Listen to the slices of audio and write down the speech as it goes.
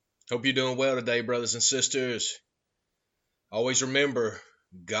Hope you're doing well today, brothers and sisters. Always remember,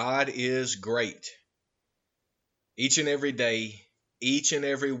 God is great. Each and every day, each and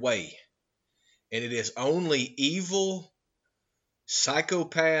every way. And it is only evil,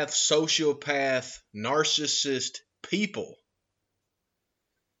 psychopath, sociopath, narcissist people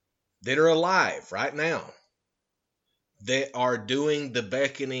that are alive right now that are doing the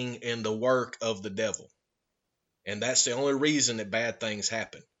beckoning and the work of the devil. And that's the only reason that bad things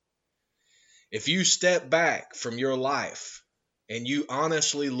happen. If you step back from your life and you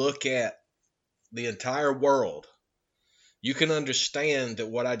honestly look at the entire world, you can understand that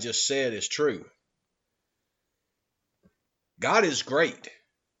what I just said is true. God is great.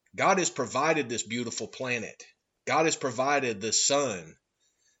 God has provided this beautiful planet. God has provided the sun,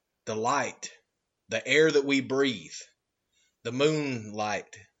 the light, the air that we breathe, the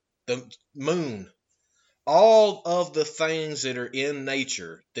moonlight, the moon, all of the things that are in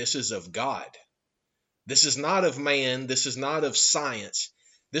nature. This is of God. This is not of man. This is not of science.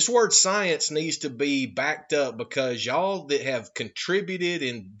 This word science needs to be backed up because y'all that have contributed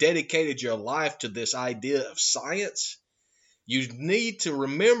and dedicated your life to this idea of science, you need to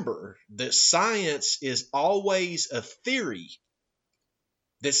remember that science is always a theory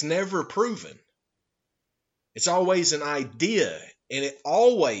that's never proven. It's always an idea, and it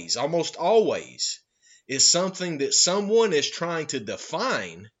always, almost always, is something that someone is trying to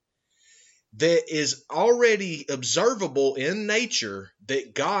define that is already observable in nature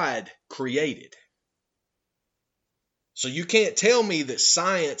that God created. So you can't tell me that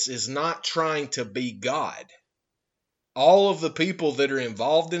science is not trying to be God. All of the people that are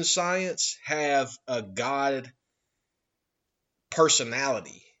involved in science have a God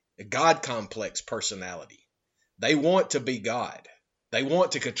personality, a God complex personality. They want to be God. They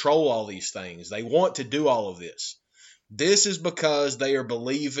want to control all these things. They want to do all of this. This is because they are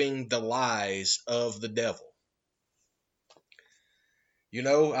believing the lies of the devil. You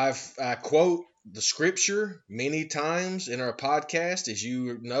know, I quote the scripture many times in our podcast. As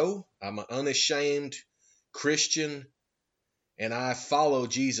you know, I'm an unashamed Christian and I follow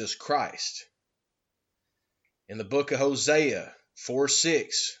Jesus Christ. In the book of Hosea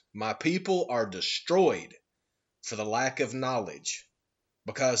 4:6, my people are destroyed for the lack of knowledge.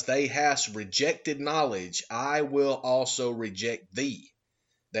 Because thou hast rejected knowledge, I will also reject thee,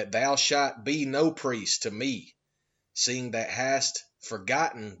 that thou shalt be no priest to me, seeing thou hast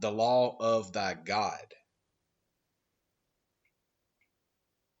forgotten the law of thy God.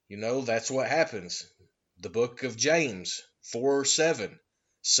 You know, that's what happens. The book of James 4:7.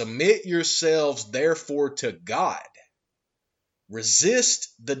 Submit yourselves therefore to God.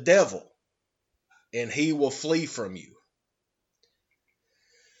 Resist the devil, and he will flee from you.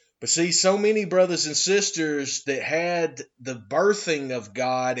 But see, so many brothers and sisters that had the birthing of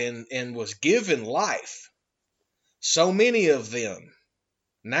God and was given life, so many of them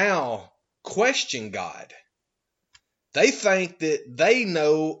now question God. They think that they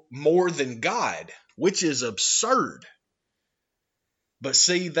know more than God, which is absurd. But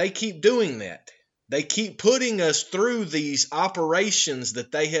see, they keep doing that. They keep putting us through these operations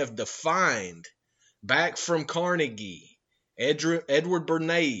that they have defined back from Carnegie, Edward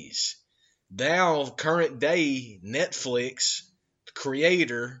Bernays, now current day Netflix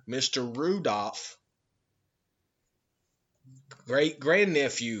creator, Mr. Rudolph, great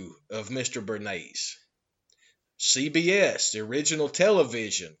grandnephew of Mr. Bernays. CBS, the original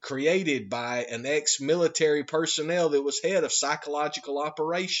television, created by an ex-military personnel that was head of psychological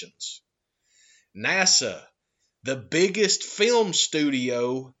operations. NASA, the biggest film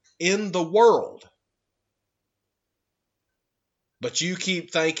studio in the world. But you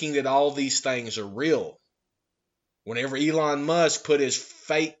keep thinking that all these things are real. Whenever Elon Musk put his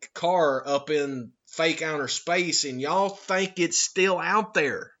fake car up in fake outer space and y'all think it's still out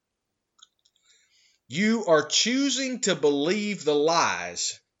there, you are choosing to believe the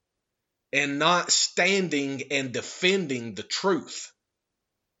lies and not standing and defending the truth.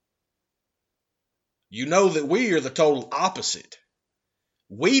 You know that we are the total opposite.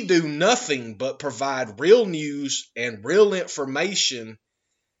 We do nothing but provide real news and real information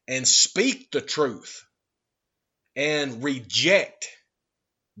and speak the truth and reject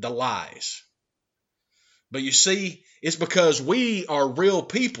the lies. But you see, it's because we are real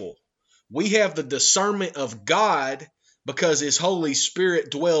people. We have the discernment of God because His Holy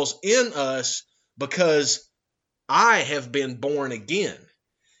Spirit dwells in us because I have been born again.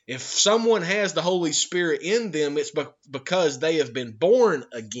 If someone has the Holy Spirit in them, it's because they have been born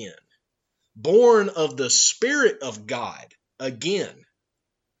again. Born of the Spirit of God again.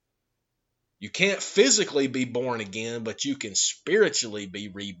 You can't physically be born again, but you can spiritually be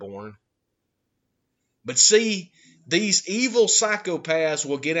reborn. But see, these evil psychopaths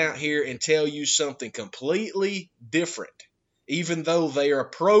will get out here and tell you something completely different, even though they are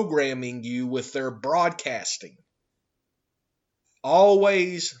programming you with their broadcasting.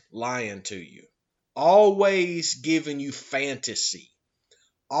 Always lying to you, always giving you fantasy,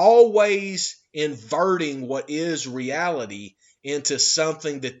 always inverting what is reality into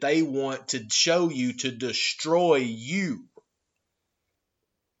something that they want to show you to destroy you.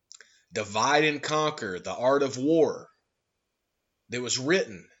 Divide and Conquer, the Art of War, that was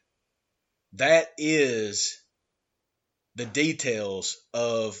written. That is the details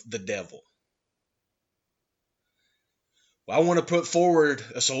of the devil. Well, I want to put forward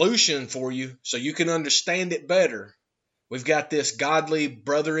a solution for you so you can understand it better. We've got this godly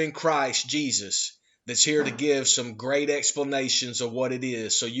brother in Christ, Jesus, that's here to give some great explanations of what it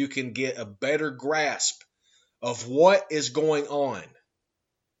is so you can get a better grasp of what is going on.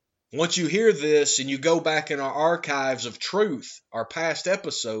 Once you hear this and you go back in our archives of truth, our past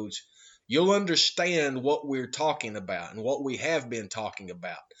episodes, you'll understand what we're talking about and what we have been talking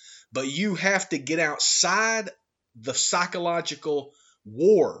about. But you have to get outside the psychological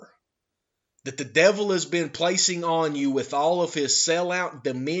war that the devil has been placing on you with all of his sellout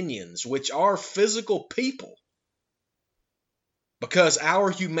dominions, which are physical people, because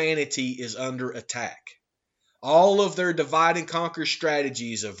our humanity is under attack. All of their divide and conquer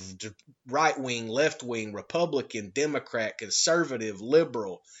strategies of right wing, left wing, Republican, Democrat, conservative,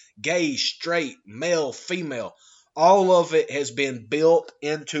 liberal, gay, straight, male, female, all of it has been built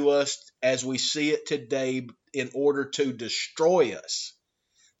into us as we see it today in order to destroy us.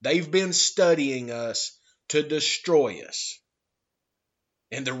 They've been studying us to destroy us.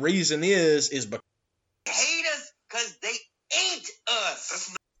 And the reason is because they hate us because they ain't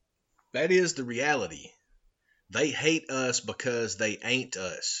us. That is the reality. They hate us because they ain't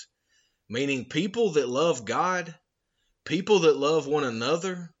us. Meaning people that love God, people that love one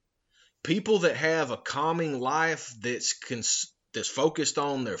another, people that have a calming life that's focused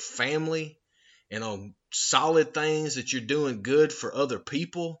on their family and on solid things that you're doing good for other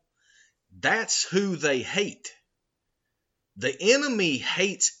people, that's who they hate. The enemy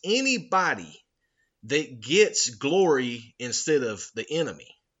hates anybody that gets glory instead of the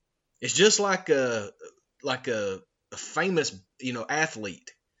enemy. It's just like a famous,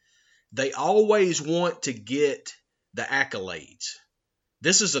 athlete. They always want to get the accolades.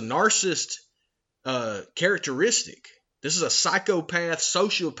 This is a narcissist characteristic. This is a psychopath,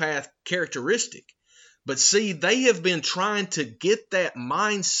 sociopath characteristic. But see, they have been trying to get that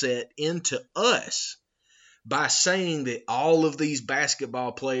mindset into us by saying that all of these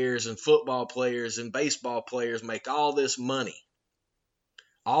basketball players and football players and baseball players make all this money.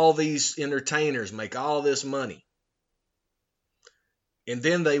 All these entertainers make all this money. And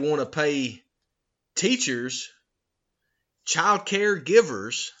then they want to pay teachers, child care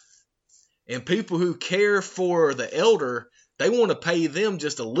givers, and people who care for the elder, they want to pay them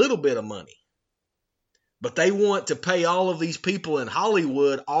just a little bit of money. But they want to pay all of these people in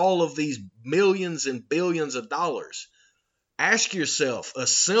Hollywood all of these millions and billions of dollars. Ask yourself a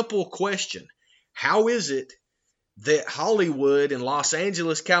simple question. How is it that Hollywood in Los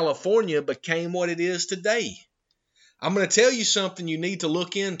Angeles, California became what it is today? I'm going to tell you something you need to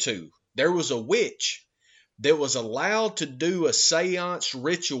look into. There was a witch that was allowed to do a seance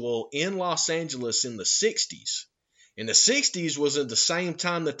ritual in Los Angeles in the 60s. In the 60s was at the same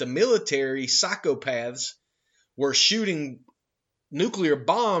time that the military psychopaths were shooting nuclear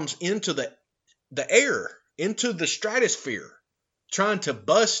bombs into the air, into the stratosphere, trying to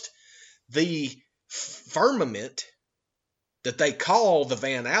bust the firmament that they call the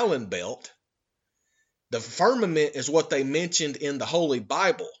Van Allen belt. The firmament is what they mentioned in the Holy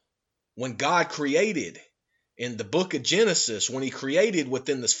Bible when God created in the book of Genesis, when he created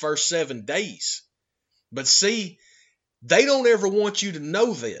within the first 7 days. But see, they don't ever want you to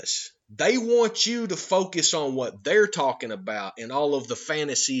know this. They want you to focus on what they're talking about and all of the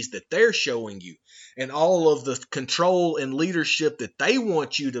fantasies that they're showing you and all of the control and leadership that they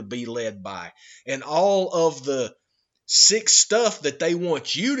want you to be led by and all of the sick stuff that they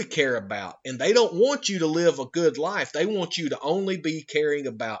want you to care about. And they don't want you to live a good life. They want you to only be caring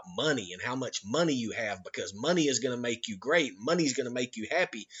about money and how much money you have, because money is going to make you great. Money is going to make you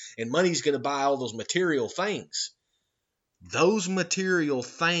happy, and money is going to buy all those material things. Those material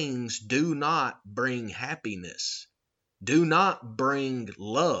things do not bring happiness, do not bring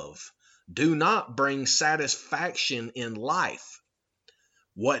love, do not bring satisfaction in life.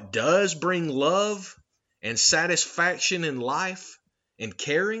 What does bring love and satisfaction in life and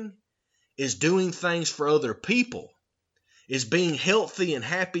caring is doing things for other people, is being healthy and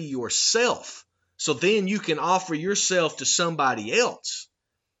happy yourself. So then you can offer yourself to somebody else.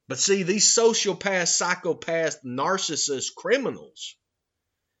 But see, these sociopaths, psychopaths, narcissist criminals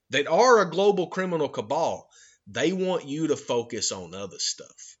that are a global criminal cabal, they want you to focus on other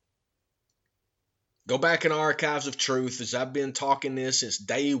stuff. Go back in Archives of Truth, as I've been talking this since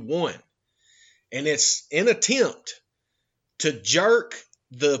day one. And it's an attempt to jerk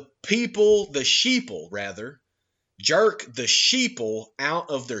the people, the sheeple rather, jerk the sheeple out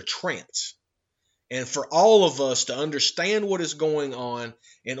of their trance. And for all of us to understand what is going on,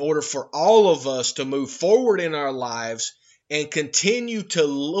 in order for all of us to move forward in our lives and continue to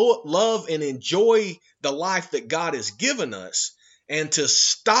love and enjoy the life that God has given us, and to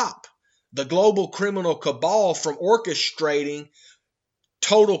stop the global criminal cabal from orchestrating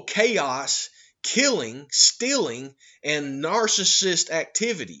total chaos, killing, stealing, and narcissist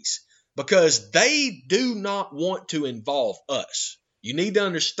activities, because they do not want to involve us. You need to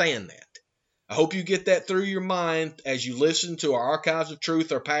understand that. I hope you get that through your mind as you listen to our Archives of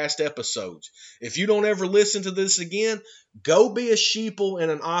Truth or past episodes. If you don't ever listen to this again, go be a sheeple and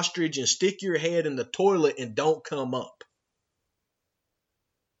an ostrich and stick your head in the toilet and don't come up.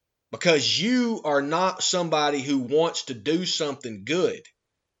 Because you are not somebody who wants to do something good.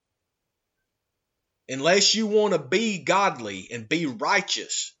 Unless you want to be godly and be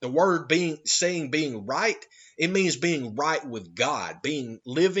righteous. The word being right, it means being right with God,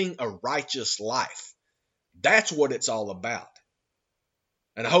 living a righteous life. That's what it's all about.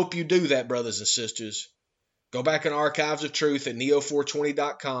 And I hope you do that, brothers and sisters. Go back in Archives of Truth at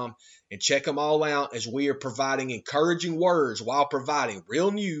neo420.com and check them all out, as we are providing encouraging words while providing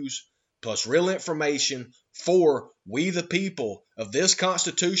real news plus real information for we the people of this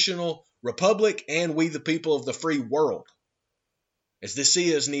constitutional republic and we the people of the free world. As this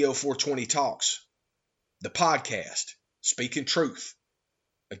is Neo 420 Talks, the podcast, speaking truth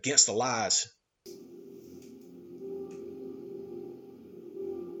against the lies.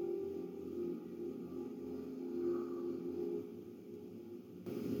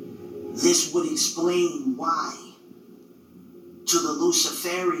 This would explain why, to the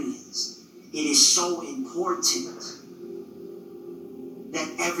Luciferians, it is so important that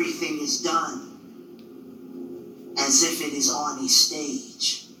everything is done as if it is on a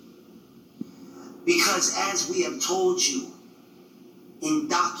stage. Because as we have told you in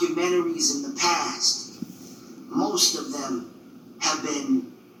documentaries in the past, most of them have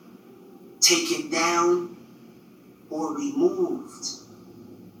been taken down or removed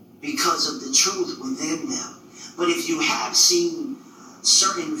because of the truth within them. But if you have seen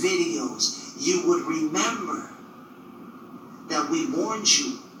certain videos, you would remember that we warned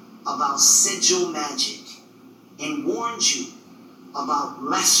you about sigil magic and warned you about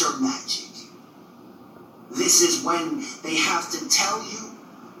lesser magic. This is when they have to tell you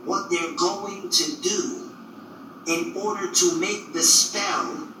what they're going to do in order to make the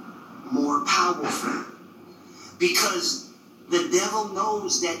spell more powerful. Because the devil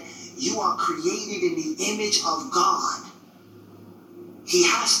knows that you are created in the image of God. He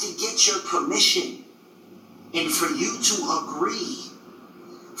has to get your permission and for you to agree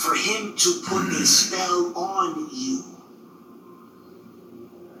for him to put a spell on you.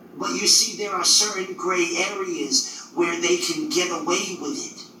 But you see, there are certain gray areas where they can get away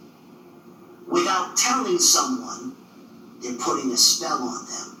with it. Without telling someone, they're putting a spell on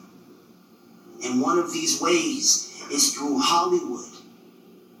them. And one of these ways is through Hollywood,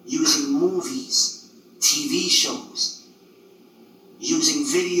 using movies, TV shows, using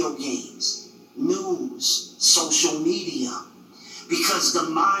video games, news, social media, because the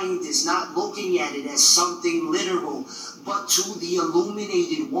mind is not looking at it as something literal, but to the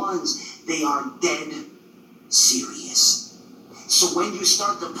illuminated ones, they are dead serious. So when you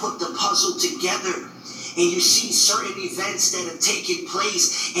start to put the puzzle together and you see certain events that have taken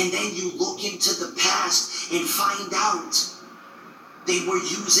place, and then you look into the past and find out they were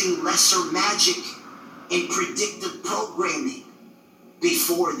using lesser magic and predictive programming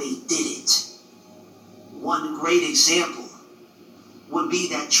before they did it. One great example would be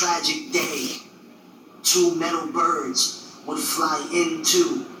that tragic day 2 metal birds would fly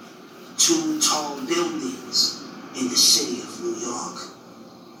into 2 tall buildings in the city of New York.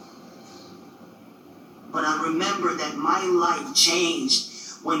 But I remember that my life changed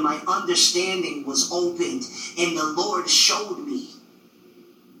when my understanding was opened and the Lord showed me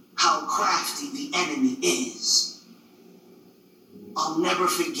how crafty the enemy is. I'll never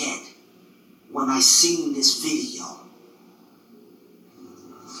forget when I seen this video.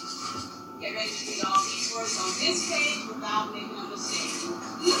 Get ready to read all these words on this page without making a mistake. understand.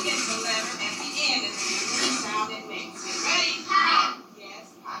 You get the letter at the end and the sound it makes. Get ready? Yes.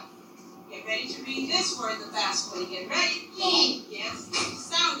 Get ready to read this word the fast way. Get ready? Yes.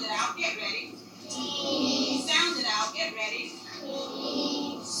 Sound it out. Get ready. Sound it out. Get ready.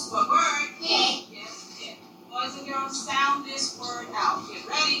 What word? Yes. Boys and girls, sound this word out. Get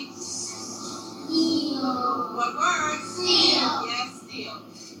ready. What word? Yes, steal.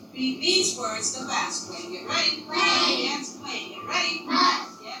 Read these words the fast way. Get ready? Yes, play. Get ready?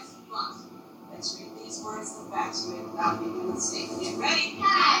 Yes, must. Let's read these words the fast way without making a mistake. Get ready?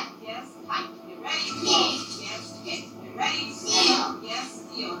 Yes, kite. Get ready? Yes, hit. Get ready? Yes,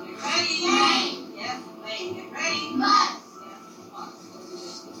 steal. Get ready? Yes, play. Get ready? Yes, must.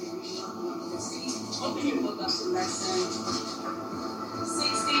 Open your book up to lesson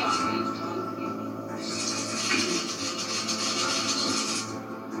 60 on page 150.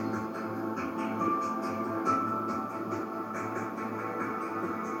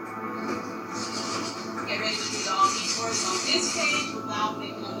 Get ready to read all these words on this page without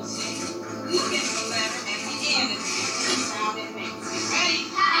making a mistake. You get the letter at the end and the sound it makes. Get ready?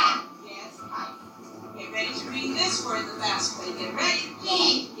 Yes, get ready to read this word the fast way. Get ready?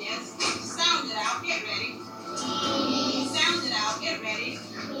 Yes, sound it out. Get ready. Sound it out. Get ready.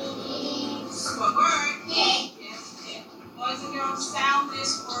 What word? Yes. Boys and girls, sound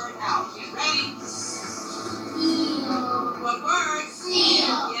this word out. Get ready. What word?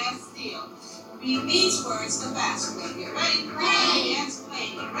 Yes, steal. Read these words the fast way. Get ready? Yes, play.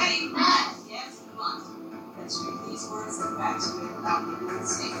 Get ready? Yes, must. Let's read these words the fast way without making a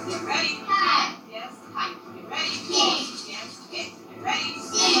mistake. Get ready? Yes, kite. Get ready? Yes, hit. Get ready?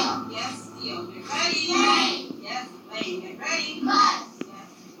 Yes, steal. Get ready? Yes, play. Get ready? Yes, must.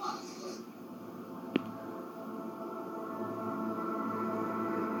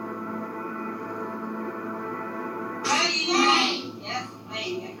 Ready? Yes, play.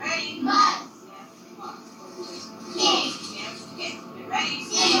 Get ready? Yes, must. Yes, hit. Get ready?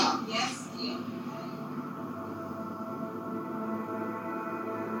 Yes, steal.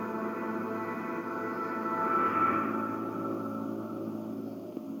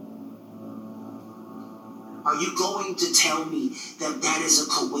 Are you going to tell me that that is a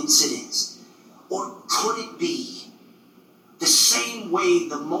coincidence? Or could it be the same way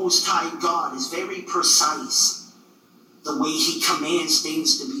the Most High God is very precise, the way he commands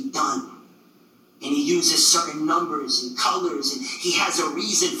things to be done, and he uses certain numbers and colors, and he has a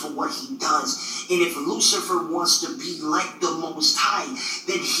reason for what he does. And if Lucifer wants to be like the Most High,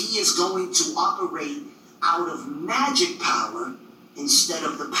 then he is going to operate out of magic power instead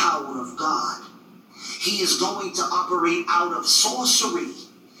of the power of God. He is going to operate out of sorcery.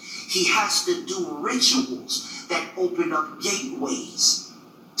 He has to do rituals that open up gateways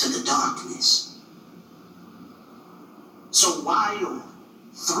to the darkness. So while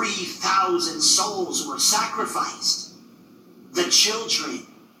 3,000 souls were sacrificed, the children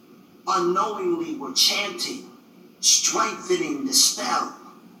unknowingly were chanting, strengthening the spell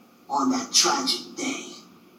on that tragic day.